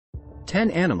10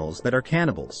 animals that are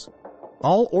cannibals.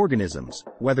 All organisms,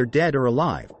 whether dead or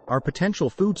alive, are potential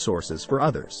food sources for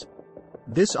others.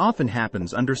 This often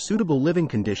happens under suitable living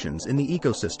conditions in the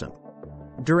ecosystem.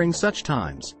 During such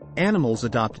times, animals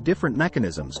adopt different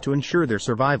mechanisms to ensure their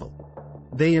survival.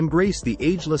 They embrace the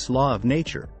ageless law of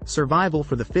nature, survival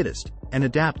for the fittest, and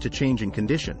adapt to changing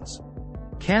conditions.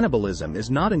 Cannibalism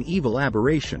is not an evil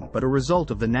aberration but a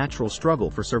result of the natural struggle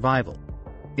for survival.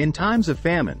 In times of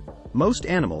famine, most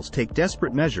animals take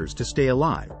desperate measures to stay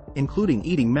alive, including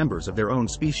eating members of their own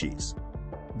species.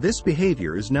 This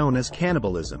behavior is known as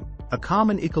cannibalism, a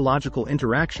common ecological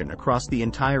interaction across the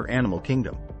entire animal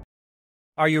kingdom.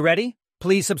 Are you ready?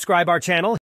 Please subscribe our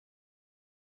channel.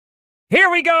 Here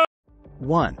we go!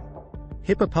 1.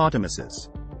 Hippopotamuses.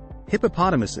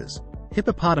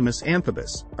 Hippopotamus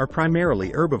amphibus, are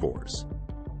primarily herbivores.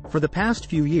 For the past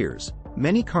few years,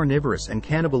 many carnivorous and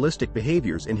cannibalistic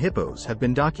behaviors in hippos have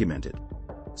been documented.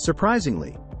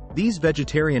 Surprisingly, these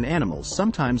vegetarian animals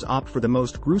sometimes opt for the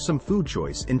most gruesome food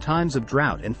choice in times of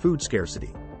drought and food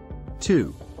scarcity.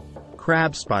 2.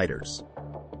 Crab spiders.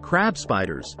 Crab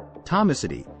spiders,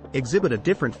 Thomisidae, exhibit a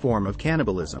different form of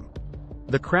cannibalism.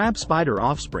 The crab spider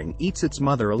offspring eats its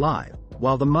mother alive,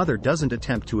 while the mother doesn't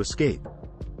attempt to escape.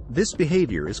 This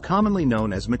behavior is commonly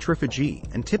known as matrophagy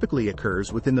and typically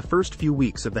occurs within the first few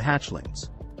weeks of the hatchlings.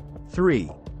 3.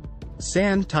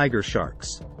 Sand tiger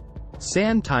sharks.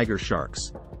 Sand tiger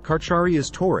sharks,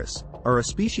 Carcharias taurus, are a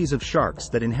species of sharks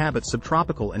that inhabit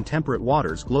subtropical and temperate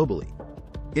waters globally.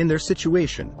 In their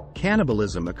situation,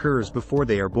 cannibalism occurs before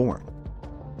they are born.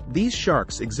 These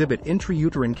sharks exhibit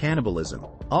intrauterine cannibalism,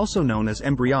 also known as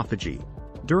embryophagy,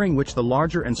 during which the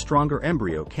larger and stronger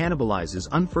embryo cannibalizes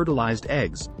unfertilized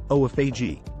eggs,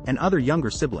 oophagy, and other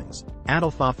younger siblings,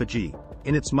 adelphophagy,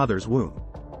 in its mother's womb.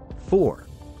 4.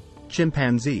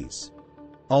 Chimpanzees.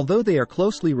 Although they are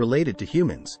closely related to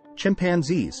humans,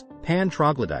 chimpanzees, pan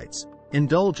troglodytes,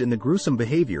 indulge in the gruesome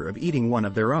behavior of eating one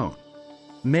of their own.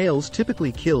 Males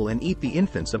typically kill and eat the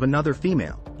infants of another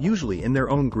female, usually in their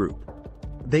own group.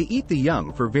 They eat the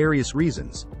young for various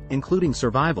reasons, including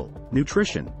survival,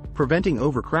 nutrition, preventing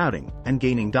overcrowding, and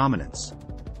gaining dominance.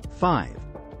 5.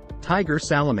 Tiger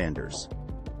salamanders.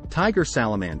 Tiger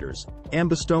salamanders,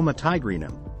 Ambystoma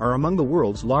tigrinum, are among the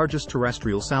world's largest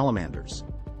terrestrial salamanders.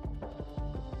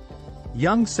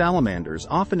 Young salamanders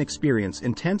often experience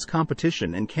intense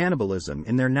competition and cannibalism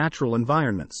in their natural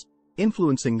environments,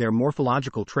 influencing their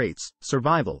morphological traits,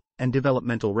 survival, and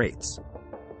developmental rates.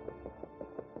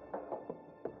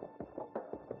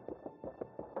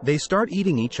 They start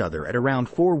eating each other at around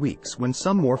 4 weeks when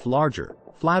some morph larger,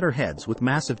 flatter heads with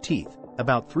massive teeth,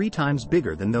 about 3 times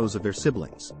bigger than those of their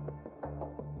siblings.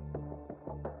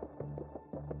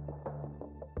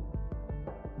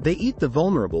 They eat the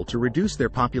vulnerable to reduce their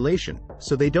population,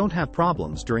 so they don't have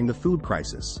problems during the food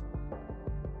crisis.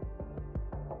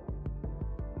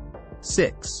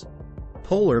 6.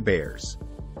 Polar bears.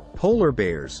 Polar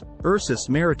bears, Ursus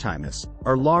maritimus,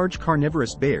 are large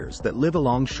carnivorous bears that live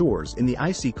along shores in the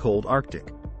icy cold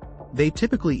Arctic. They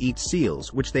typically eat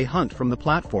seals which they hunt from the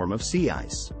platform of sea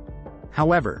ice.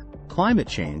 However, climate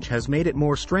change has made it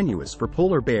more strenuous for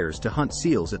polar bears to hunt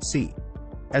seals at sea.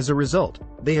 As a result,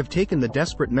 they have taken the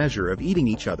desperate measure of eating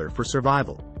each other for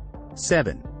survival.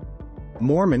 7.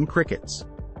 Mormon crickets.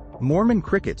 Mormon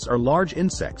crickets are large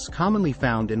insects commonly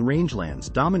found in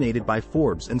rangelands dominated by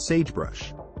forbs and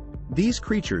sagebrush. These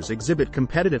creatures exhibit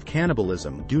competitive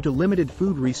cannibalism due to limited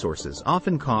food resources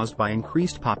often caused by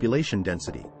increased population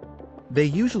density. They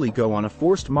usually go on a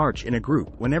forced march in a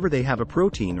group whenever they have a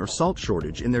protein or salt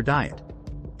shortage in their diet.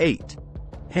 8.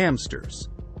 Hamsters.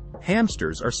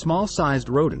 Hamsters are small-sized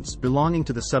rodents belonging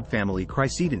to the subfamily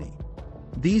Chrysidae.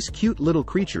 These cute little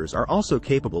creatures are also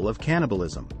capable of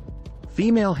cannibalism.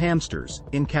 Female hamsters,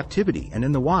 in captivity and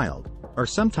in the wild, are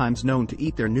sometimes known to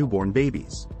eat their newborn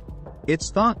babies.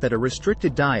 It's thought that a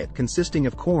restricted diet consisting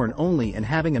of corn only and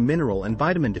having a mineral and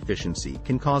vitamin deficiency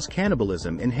can cause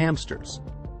cannibalism in hamsters.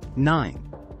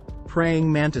 9.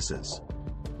 Praying mantises.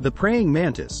 The praying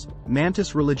mantis,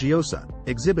 Mantis religiosa,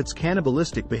 exhibits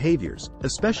cannibalistic behaviors,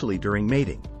 especially during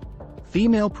mating.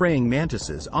 Female praying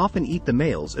mantises often eat the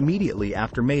males immediately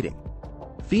after mating.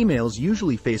 Females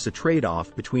usually face a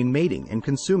trade-off between mating and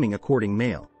consuming a courting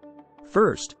male.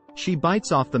 First, she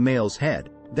bites off the male's head,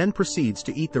 then proceeds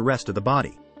to eat the rest of the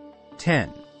body.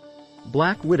 10.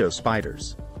 Black widow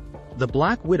spiders. The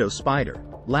black widow spider,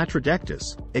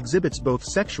 Latrodectus, exhibits both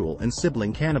sexual and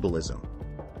sibling cannibalism.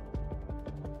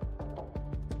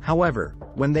 However,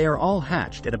 when they are all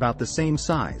hatched at about the same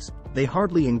size, they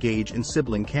hardly engage in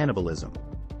sibling cannibalism.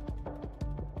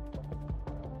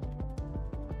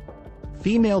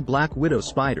 Female black widow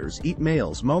spiders eat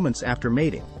males moments after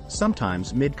mating,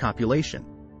 sometimes mid-copulation.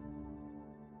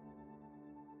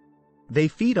 They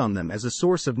feed on them as a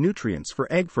source of nutrients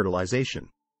for egg fertilization.